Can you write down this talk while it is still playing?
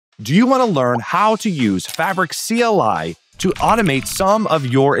Do you want to learn how to use Fabric CLI to automate some of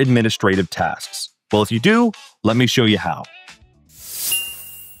your administrative tasks? Well, if you do, let me show you how.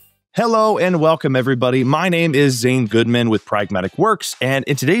 Hello and welcome everybody. My name is Zane Goodman with Pragmatic Works, and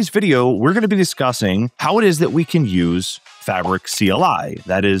in today's video, we're going to be discussing how it is that we can use Fabric CLI,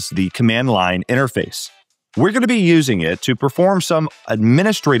 that is the command line interface. We're going to be using it to perform some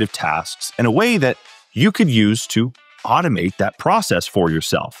administrative tasks in a way that you could use to automate that process for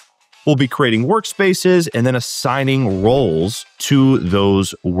yourself. We'll be creating workspaces and then assigning roles to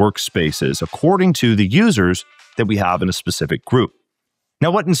those workspaces according to the users that we have in a specific group. Now,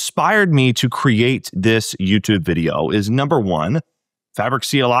 what inspired me to create this YouTube video is number one, Fabric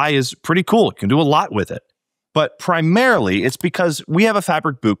CLI is pretty cool. You can do a lot with it. But primarily, it's because we have a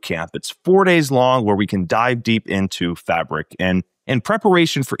Fabric bootcamp. It's 4 days long where we can dive deep into Fabric. And in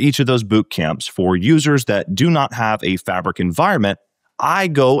preparation for each of those bootcamps for users that do not have a Fabric environment, I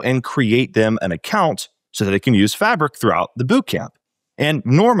go and create them an account so that they can use Fabric throughout the bootcamp. And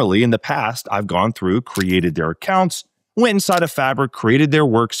normally in the past, I've gone through, created their accounts, went inside of Fabric, created their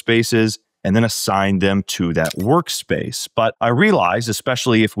workspaces, and then assigned them to that workspace. But I realized,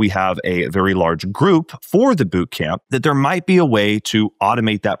 especially if we have a very large group for the bootcamp, that there might be a way to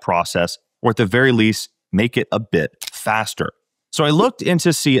automate that process, or at the very least, make it a bit faster. So I looked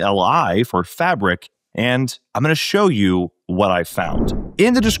into CLI for Fabric, and I'm going to show you what I found.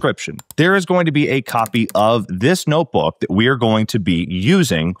 In the description, there is going to be a copy of this notebook that we are going to be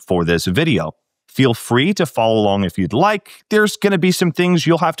using for this video. Feel free to follow along if you'd like. There's going to be some things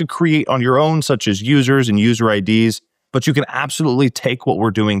you'll have to create on your own, such as users and user IDs, but you can absolutely take what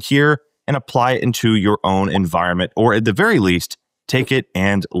we're doing here and apply it into your own environment, or at the very least, take it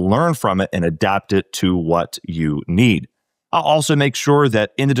and learn from it and adapt it to what you need. I'll also make sure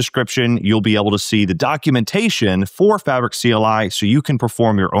that in the description, you'll be able to see the documentation for Fabric CLI so you can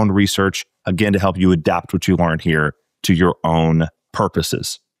perform your own research, again, to help you adapt what you learn here to your own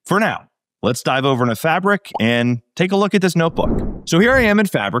purposes. For now, let's dive over into Fabric and take a look at this notebook. So here I am in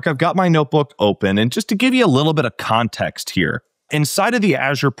Fabric. I've got my notebook open, and just to give you a little bit of context here, inside of the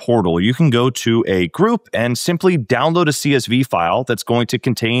Azure portal, you can go to a group and simply download a CSV file that's going to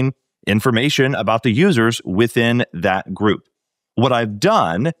contain information about the users within that group. What I've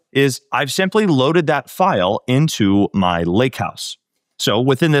done is I've simply loaded that file into my Lakehouse. So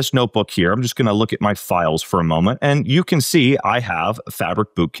within this notebook here, I'm just going to look at my files for a moment, and you can see I have Fabric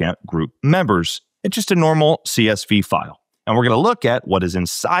Bootcamp group members. It's just a normal CSV file. And we're going to look at what is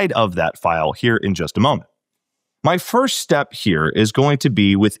inside of that file here in just a moment. My first step here is going to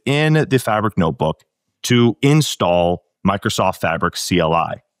be within the Fabric notebook to install Microsoft Fabric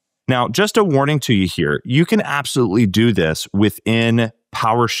CLI. Now, just a warning to you here, you can absolutely do this within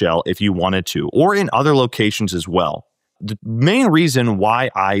PowerShell if you wanted to, or in other locations as well. The main reason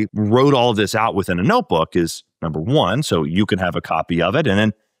why I wrote all of this out within a notebook is, number one, so you can have a copy of it. And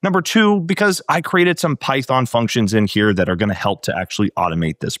then number two, because I created some Python functions in here that are going to help to actually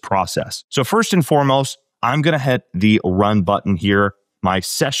automate this process. So first and foremost, I'm going to hit the run button here. My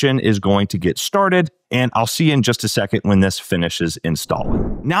session is going to get started, and I'll see you in just a second when this finishes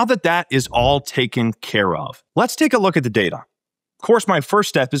installing. Now that that is all taken care of, let's take a look at the data. Of course, my first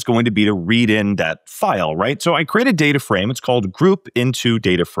step is going to be to read in that file, right? So I created DataFrame. It's called group into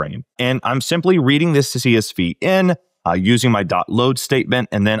DataFrame. And I'm simply reading this CSV in using my .load statement,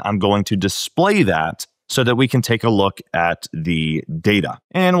 and then I'm going to display that so that we can take a look at the data.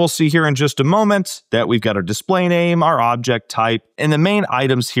 And we'll see here in just a moment that we've got our display name, our object type, and the main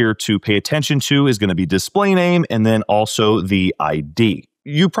items here to pay attention to is going to be display name and then also the ID.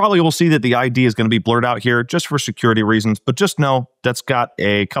 You probably will see that the ID is going to be blurred out here just for security reasons, but just know that's got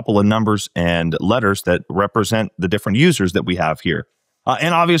a couple of numbers and letters that represent the different users that we have here.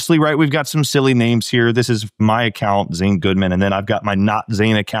 And obviously, right, we've got some silly names here. This is my account, Zane Goodman, and then I've got my not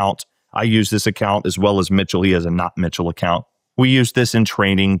Zane account. I use this account as well as Mitchell. He has a not Mitchell account. We use this in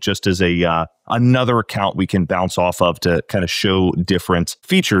training just as a another account we can bounce off of to kind of show different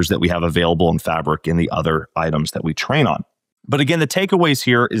features that we have available in Fabric and the other items that we train on. But again, the takeaways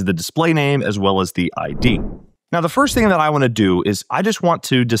here is the display name as well as the ID. Now, the first thing that I want to do is I just want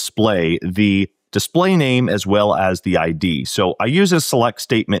to display the display name as well as the ID. So I use a select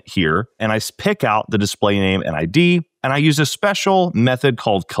statement here, and I pick out the display name and ID, and I use a special method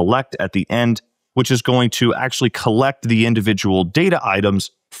called collect at the end, which is going to actually collect the individual data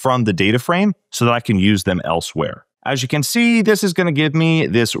items from the data frame so that I can use them elsewhere. As you can see, this is going to give me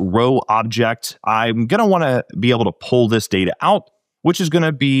this row object. I'm going to want to be able to pull this data out, which is going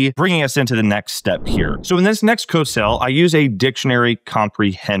to be bringing us into the next step here. So in this next code cell, I use a dictionary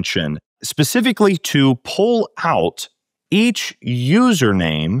comprehension specifically to pull out each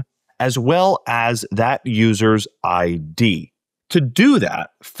username as well as that user's ID. To do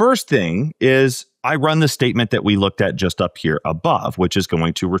that, first thing is I run the statement that we looked at just up here above, which is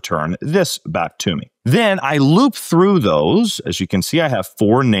going to return this back to me. Then I loop through those. As you can see, I have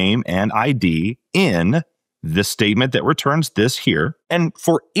for name and ID in this statement that returns this here. And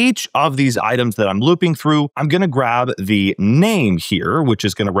for each of these items that I'm looping through, I'm going to grab the name here, which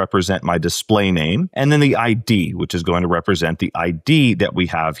is going to represent my display name, and then the ID, which is going to represent the ID that we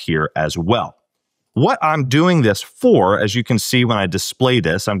have here as well. What I'm doing this for, as you can see when I display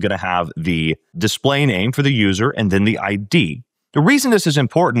this, I'm going to have the display name for the user and then the ID. The reason this is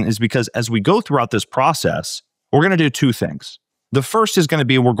important is because as we go throughout this process, we're going to do two things. The first is going to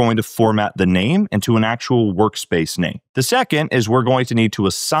be we're going to format the name into an actual workspace name. The second is we're going to need to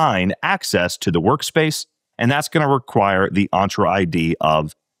assign access to the workspace, and that's going to require the Entra ID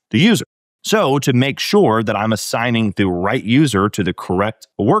of the user. So to make sure that I'm assigning the right user to the correct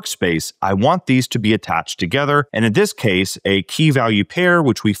workspace, I want these to be attached together. And in this case, a key value pair,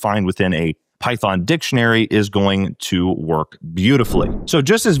 which we find within a Python dictionary, is going to work beautifully. So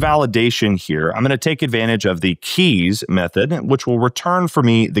just as validation here, I'm going to take advantage of the keys method, which will return for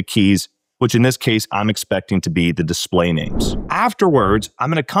me the keys, which in this case, I'm expecting to be the display names. Afterwards, I'm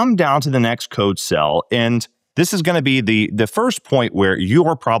going to come down to the next code cell, and this is going to be the first point where you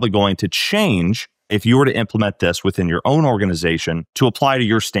are probably going to change if you were to implement this within your own organization to apply to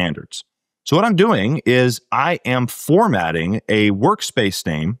your standards. So what I'm doing is I am formatting a workspace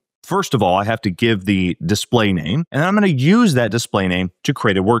name. First of all, I have to give the display name, and I'm going to use that display name to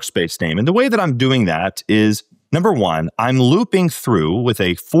create a workspace name. And the way that I'm doing that is, number one, I'm looping through with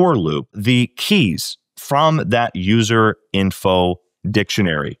a for loop the keys from that user info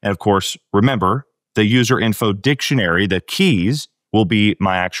dictionary. And of course, remember, the user info dictionary, the keys, will be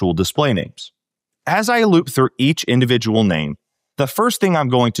my actual display names. As I loop through each individual name, the first thing I'm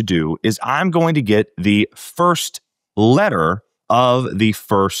going to do is I'm going to get the first letter of the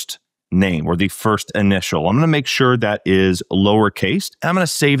first name or the first initial. I'm going to make sure that is lowercase, and I'm going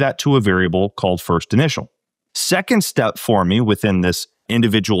to save that to a variable called first initial. Second step for me within this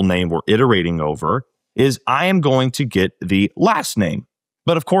individual name we're iterating over is I am going to get the last name.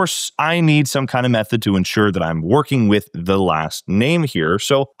 But of course, I need some kind of method to ensure that I'm working with the last name here.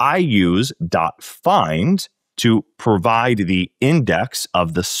 So I use .find to provide the index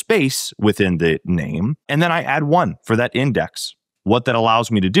of the space within the name, and then I add 1 for that index. What that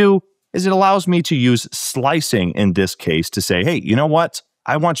allows me to do is it allows me to use slicing in this case to say, hey, you know what?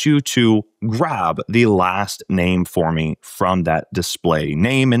 I want you to grab the last name for me from that display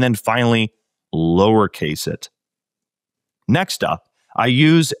name, and then finally lowercase it. Next up, I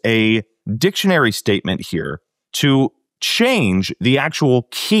use a dictionary statement here to change the actual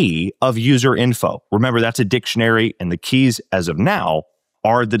key of user info. Remember, that's a dictionary, and the keys as of now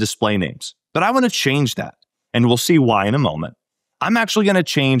are the display names. But I want to change that, and we'll see why in a moment. I'm actually going to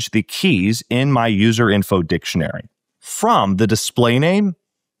change the keys in my user info dictionary from the display name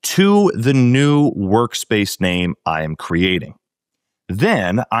to the new workspace name I am creating.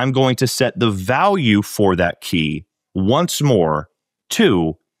 Then I'm going to set the value for that key once more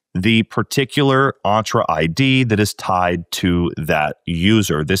to the particular Entra ID that is tied to that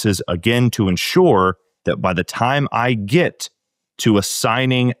user. This is again to ensure that by the time I get to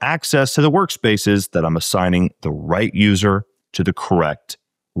assigning access to the workspaces, that I'm assigning the right user to the correct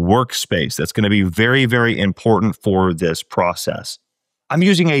workspace. That's going to be very, very important for this process. I'm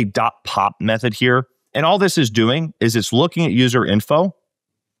using a .pop method here, and all this is doing is it's looking at user info,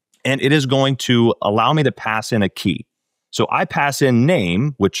 and it is going to allow me to pass in a key. So I pass in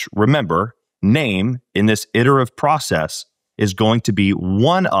name, which remember, name in this iterative process is going to be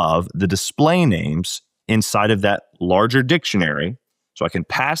one of the display names inside of that larger dictionary. So I can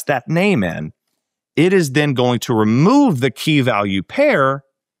pass that name in. It is then going to remove the key value pair,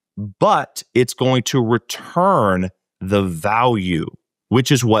 but it's going to return the value,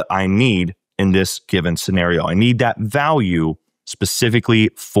 which is what I need in this given scenario. I need that value specifically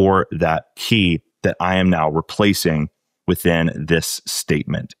for that key that I am now replacing within this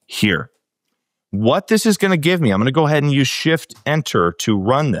statement here. What this is going to give me, I'm going to go ahead and use Shift-Enter to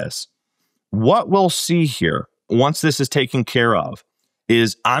run this. What we'll see here, once this is taken care of,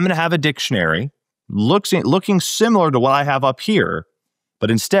 is I'm going to have a dictionary looking similar to what I have up here,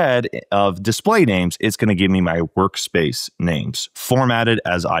 but instead of display names, it's going to give me my workspace names formatted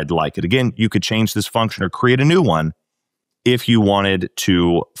as I'd like it. Again, you could change this function or create a new one if you wanted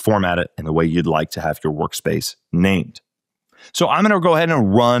to format it in the way you'd like to have your workspace named. So I'm going to go ahead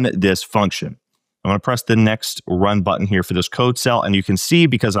and run this function. I'm going to press the next run button here for this code cell, and you can see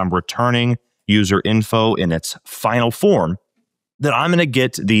because I'm returning user info in its final form, then I'm going to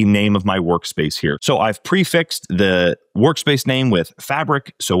get the name of my workspace here. So I've prefixed the workspace name with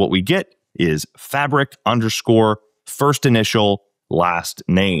Fabric. So what we get is Fabric _ first initial, last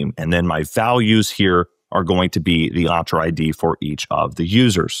name. And then my values here are going to be the Entra ID for each of the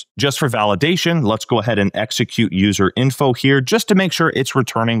users. Just for validation, let's go ahead and execute user info here just to make sure it's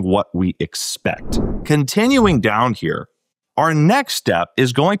returning what we expect. Continuing down here, our next step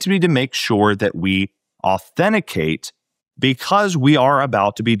is going to be to make sure that we authenticate because we are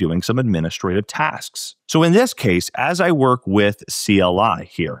about to be doing some administrative tasks. So in this case, as I work with CLI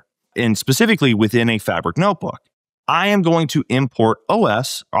here, and specifically within a Fabric notebook, I am going to import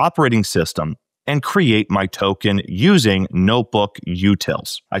OS, operating system, and create my token using notebook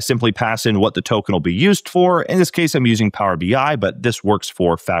utils. I simply pass in what the token will be used for. In this case, I'm using Power BI, but this works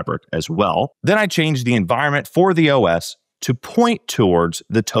for Fabric as well. Then I change the environment for the OS to point towards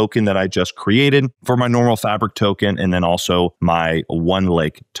the token that I just created for my normal Fabric token and then also my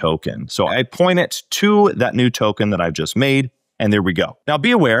OneLake token. So I point it to that new token that I've just made. And there we go. Now be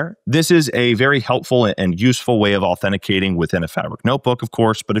aware, this is a very helpful and useful way of authenticating within a Fabric notebook, of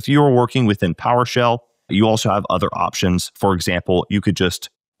course, but if you are working within PowerShell, you also have other options. For example, you could just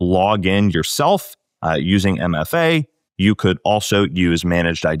log in yourself using MFA. You could also use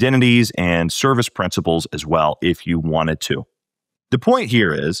managed identities and service principals as well if you wanted to. The point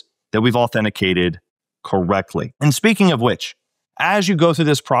here is that we've authenticated correctly. And speaking of which, as you go through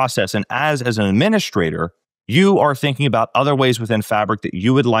this process and as an administrator, you are thinking about other ways within Fabric that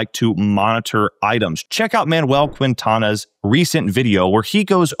you would like to monitor items. Check out Manuel Quintana's recent video where he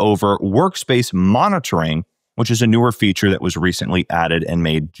goes over workspace monitoring, which is a newer feature that was recently added and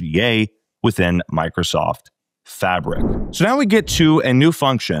made GA within Microsoft Fabric. So now we get to a new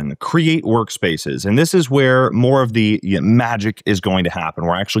function, create workspaces. And this is where more of the magic is going to happen.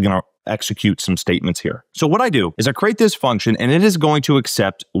 We're actually going to execute some statements here. So what I do is I create this function and it is going to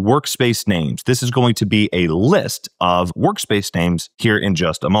accept workspace names. This is going to be a list of workspace names here in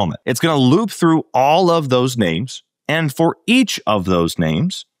just a moment. It's going to loop through all of those names. And for each of those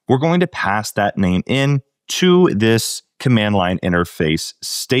names, we're going to pass that name in to this command line interface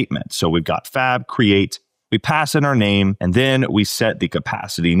statement. So we've got fab create, we pass in our name, and then we set the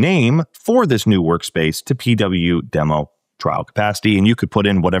capacity name for this new workspace to PW demo trial capacity, and you could put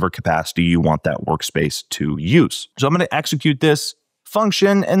in whatever capacity you want that workspace to use. So I'm going to execute this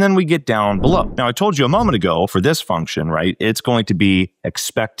function, and then we get down below. Now, I told you a moment ago for this function, right, it's going to be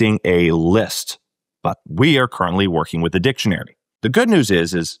expecting a list, but we are currently working with a dictionary. The good news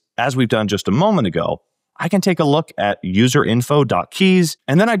is as we've done just a moment ago, I can take a look at userinfo.keys,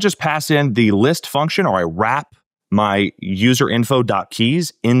 and then I just pass in the list function, or I wrap my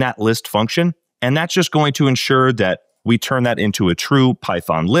userinfo.keys in that list function, and that's just going to ensure that we turn that into a true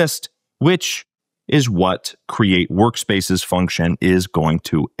Python list, which is what create workspaces function is going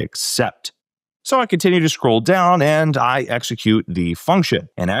to accept. So I continue to scroll down and I execute the function.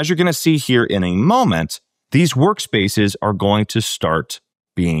 And as you're going to see here in a moment, these workspaces are going to start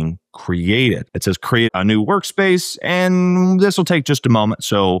being created. It says create a new workspace, and this will take just a moment.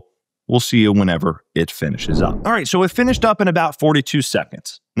 So we'll see you whenever it finishes up. All right, so it finished up in about 42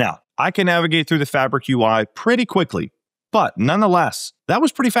 seconds. Now, I can navigate through the Fabric UI pretty quickly, but nonetheless, that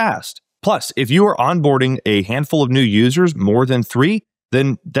was pretty fast. Plus, if you are onboarding a handful of new users, more than 3,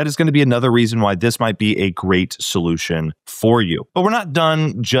 then that is going to be another reason why this might be a great solution for you. But we're not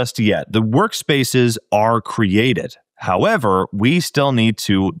done just yet. The workspaces are created. However, we still need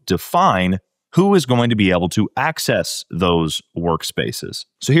to define who is going to be able to access those workspaces.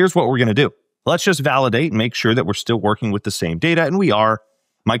 So here's what we're going to do. Let's just validate and make sure that we're still working with the same data, and we are.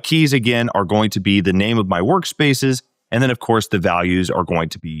 My keys, again, are going to be the name of my workspaces, and then, of course, the values are going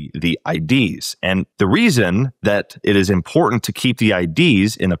to be the IDs. And the reason that it is important to keep the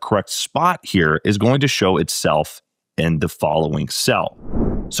IDs in a correct spot here is going to show itself in the following cell.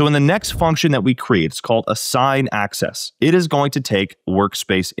 So in the next function that we create, it's called assign access. It is going to take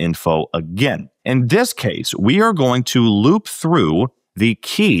workspace info again. In this case, we are going to loop through the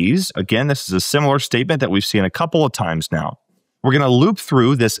keys. Again, this is a similar statement that we've seen a couple of times now. We're going to loop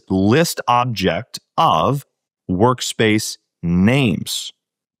through this list object of workspace names.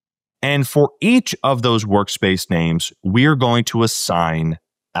 And for each of those workspace names, we are going to assign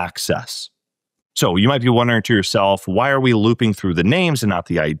access. So you might be wondering to yourself, why are we looping through the names and not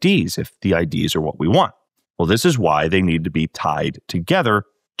the IDs if the IDs are what we want? Well, this is why they need to be tied together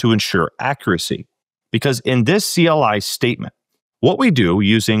to ensure accuracy. Because in this CLI statement, what we do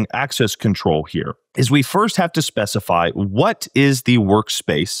using access control here is we first have to specify what is the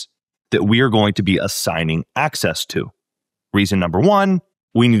workspace that we are going to be assigning access to. Reason number 1,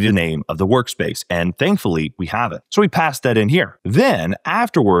 we need the name of the workspace. And thankfully, we have it. So we pass that in here. Then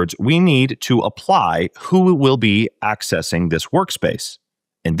afterwards, we need to apply who will be accessing this workspace.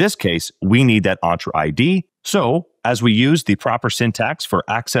 In this case, we need that Entra ID. So as we use the proper syntax for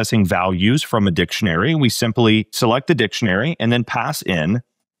accessing values from a dictionary, we simply select the dictionary and then pass in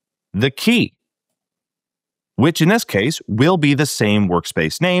the key, which in this case will be the same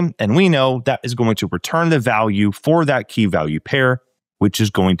workspace name. And we know that is going to return the value for that key value pair, which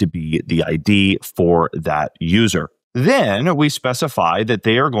is going to be the ID for that user. Then we specify that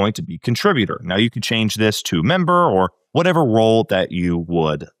they are going to be contributor. Now you could change this to member or whatever role that you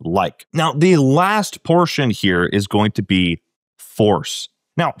would like. Now, the last portion here is going to be force.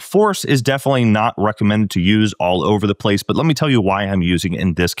 Now, force is definitely not recommended to use all over the place, but let me tell you why I'm using it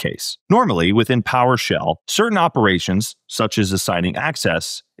in this case. Normally, within PowerShell, certain operations, such as assigning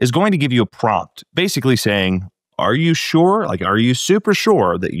access, is going to give you a prompt, basically saying, are you sure? Like, are you super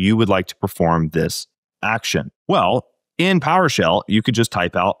sure that you would like to perform this action? Well, in PowerShell, you could just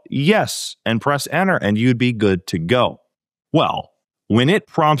type out yes and press enter and you'd be good to go. Well, when it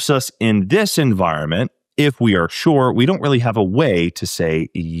prompts us in this environment, if we are sure, we don't really have a way to say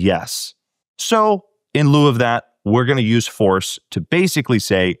yes. So in lieu of that, we're going to use force to basically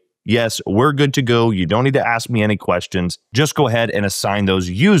say, yes, we're good to go. You don't need to ask me any questions. Just go ahead and assign those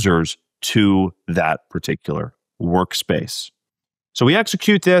users to that particular workspace. So we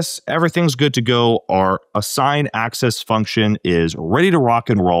execute this, everything's good to go. Our assign access function is ready to rock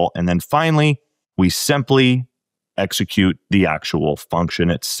and roll. And then finally, we simply execute the actual function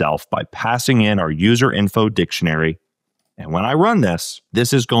itself by passing in our user info dictionary. And when I run this,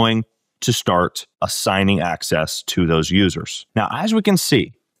 this is going to start assigning access to those users. Now, as we can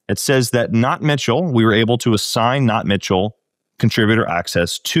see, it says that Not Mitchell, we were able to assign Not Mitchell contributor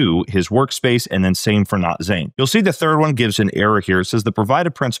access to his workspace, and then same for Not Zane. You'll see the third one gives an error here. It says the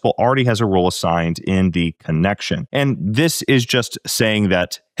provided principal already has a role assigned in the connection. And this is just saying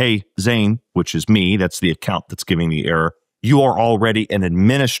that, hey, Zane, which is me, that's the account that's giving the error, you are already an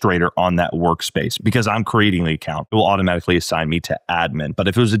administrator on that workspace. Because I'm creating the account, it will automatically assign me to admin. But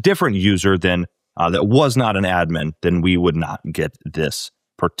if it was a different user then that was not an admin, then we would not get this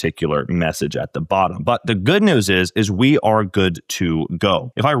particular message at the bottom. But the good news is we are good to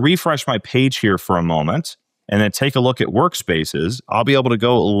go. If I refresh my page here for a moment and then take a look at Workspaces, I'll be able to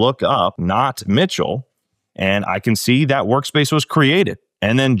go look up Not Mitchell, and I can see that workspace was created.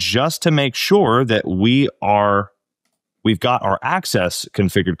 And then just to make sure that we've got our access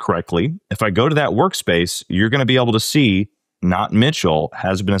configured correctly, if I go to that workspace, you're going to be able to see Not Mitchell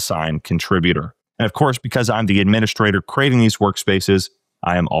has been assigned contributor. And of course, because I'm the administrator creating these workspaces,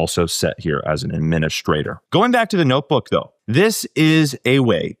 I am also set here as an administrator. Going back to the notebook though, this is a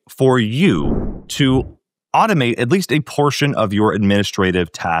way for you to automate at least a portion of your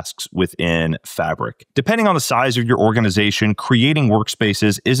administrative tasks within Fabric. Depending on the size of your organization, creating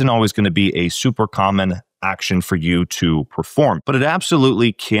workspaces isn't always going to be a super common action for you to perform, but it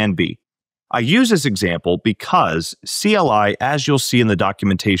absolutely can be. I use this example because CLI, as you'll see in the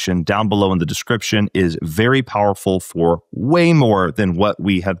documentation down below in the description, is very powerful for way more than what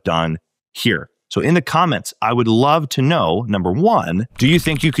we have done here. So in the comments, I would love to know, number one, do you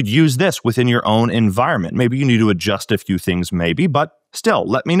think you could use this within your own environment? Maybe you need to adjust a few things maybe, but still,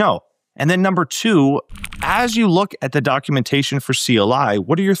 let me know. And then number two, as you look at the documentation for CLI,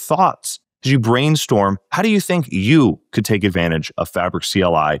 what are your thoughts? As you brainstorm, how do you think you could take advantage of Fabric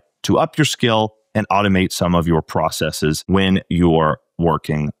CLI to up your skill and automate some of your processes when you're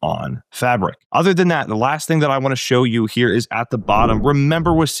working on Fabric? Other than that, the last thing that I want to show you here is at the bottom.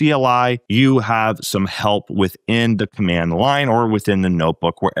 Remember, with CLI, you have some help within the command line or within the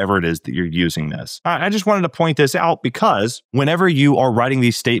notebook, wherever it is that you're using this. I just wanted to point this out because whenever you are writing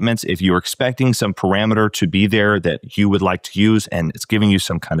these statements, if you're expecting some parameter to be there that you would like to use and it's giving you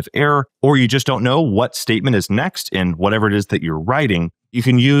some kind of error, or you just don't know what statement is next in whatever it is that you're writing, you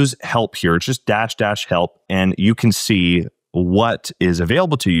can use help here. It's just -- help, and you can see what is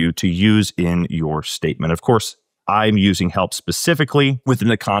available to you to use in your statement. Of course, I'm using help specifically within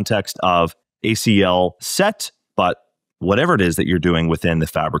the context of ACL set, but whatever it is that you're doing within the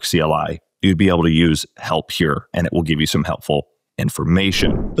Fabric CLI, you'd be able to use help here, and it will give you some helpful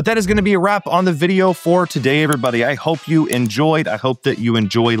information. But that is going to be a wrap on the video for today, everybody. I hope you enjoyed. I hope that you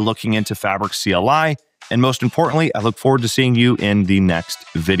enjoy looking into Fabric CLI. And most importantly, I look forward to seeing you in the next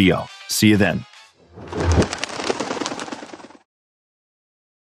video. See you then.